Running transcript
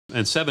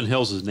And Seven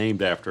Hills is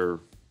named after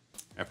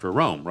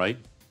Rome, right?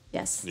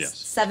 Yes. Yes.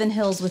 7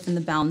 hills within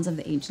the bounds of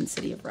the ancient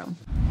city of Rome.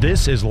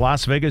 This is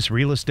Las Vegas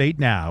Real Estate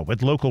Now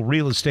with local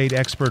real estate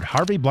expert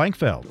Harvey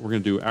Blankfeld. We're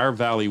going to do our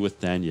valley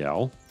with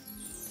Danielle.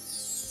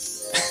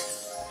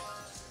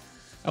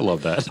 I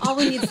love that. All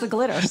we need is the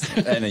glitters.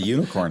 And a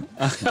unicorn.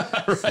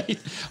 Right?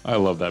 I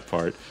love that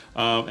part.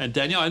 And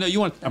Danielle, I know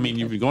you've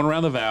been going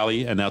around the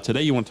valley, and now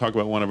today you want to talk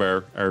about one of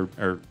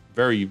our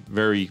very,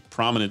 very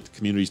prominent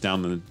communities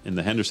down in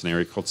the Henderson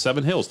area called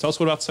Seven Hills. Tell us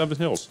about Seven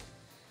Hills.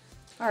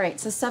 All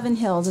right, so 7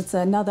 Hills, it's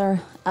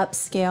another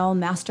upscale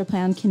master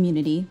plan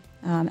community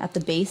at the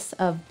base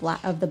of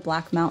the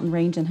Black Mountain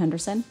Range in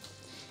Henderson.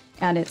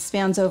 And it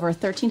spans over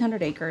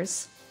 1,300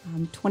 acres,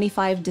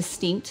 25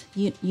 distinct,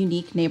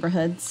 unique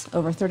neighborhoods,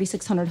 over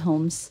 3,600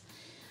 homes.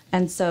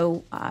 And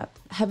so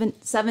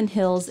 7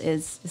 Hills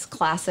is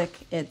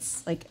classic.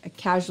 It's like a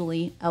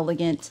casually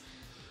elegant,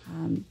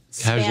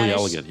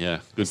 Elegant, yeah.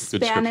 Good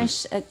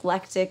Spanish, description.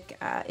 eclectic,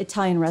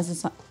 Italian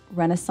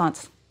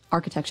Renaissance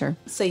architecture.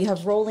 So you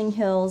have rolling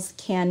hills,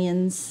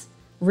 canyons,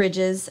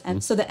 ridges.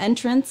 And so the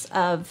entrance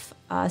of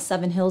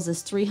 7 Hills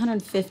is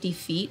 350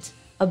 feet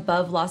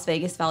above Las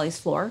Vegas Valley's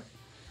floor.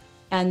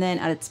 And then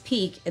at its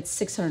peak, it's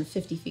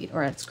 650 feet,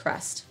 or at its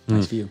crest.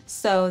 Nice view.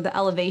 So the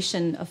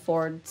elevation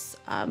affords,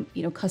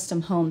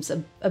 custom homes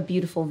a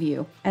beautiful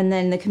view. And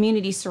then the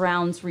community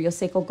surrounds Rio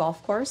Seco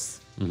Golf Course,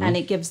 and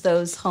it gives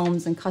those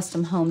homes and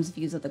custom homes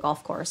views of the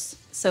golf course.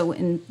 So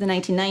in the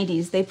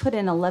 1990s, they put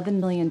in $11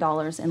 million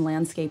in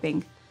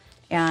landscaping,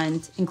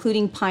 and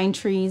including pine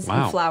trees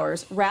and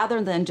flowers,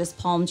 rather than just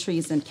palm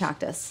trees and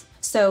cactus.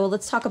 So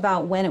let's talk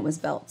about when it was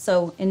built.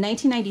 So in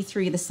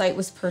 1993, the site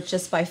was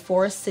purchased by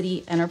Forest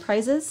City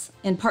Enterprises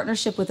in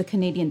partnership with a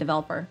Canadian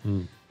developer.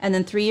 And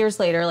then 3 years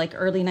later, like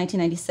early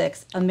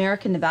 1996,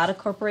 American Nevada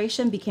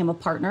Corporation became a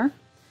partner.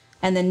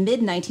 And then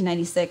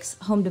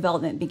mid-1996, home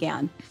development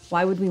began.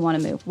 Why would we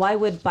want to move? Why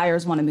would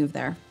buyers want to move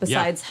there?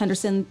 Besides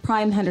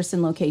prime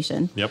Henderson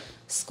location,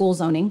 school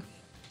zoning.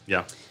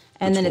 Yeah.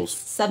 And then it's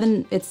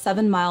 7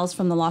 miles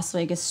from the Las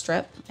Vegas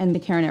Strip and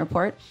McCarran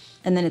Airport.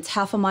 And then it's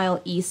half a mile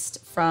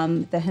east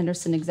from the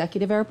Henderson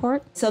Executive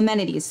Airport. So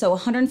amenities, so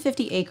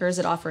 150 acres.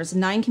 It offers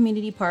 9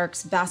 community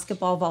parks,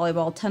 basketball,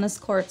 volleyball, tennis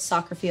courts,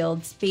 soccer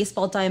fields,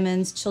 baseball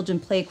diamonds, children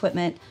play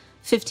equipment,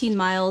 15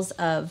 miles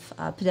of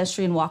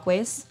pedestrian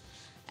walkways.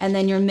 And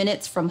then your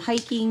minutes from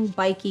hiking,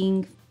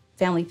 biking,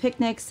 family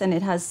picnics, and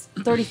it has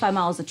 35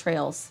 miles of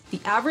trails. The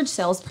average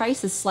sales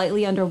price is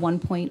slightly under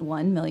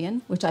 1.1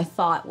 million, which I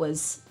thought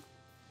was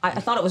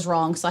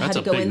wrong, so I had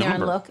to go in there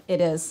and look.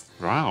 It is.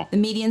 Wow. The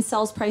median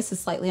sales price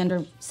is slightly under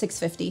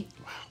 $650.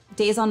 Wow.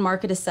 Days on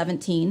market is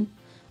 17.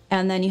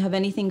 And then you have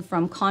anything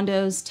from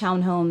condos,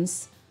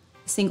 townhomes,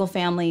 single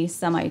family,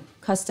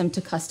 semi-custom to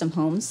custom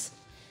homes.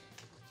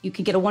 You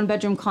could get a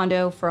 1-bedroom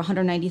condo for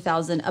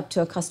 $190,000 up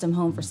to a custom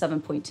home for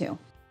 $7.2.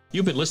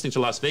 You've been listening to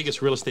Las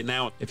Vegas Real Estate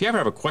Now. If you ever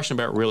have a question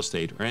about real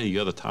estate or any of the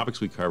other topics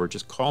we cover,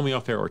 just call me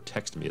off air or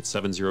text me at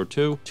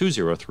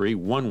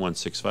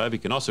 702-203-1165. You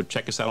can also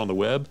check us out on the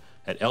web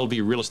at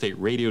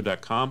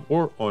lvrealestateradio.com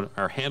or on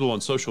our handle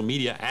on social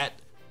media at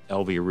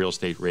LV Real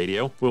Estate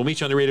Radio. We'll meet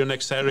you on the radio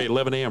next Saturday at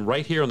 11 a.m.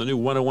 right here on the new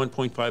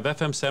 101.5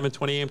 FM,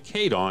 720 a.m.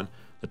 KDWN,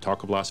 the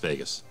Talk of Las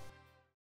Vegas.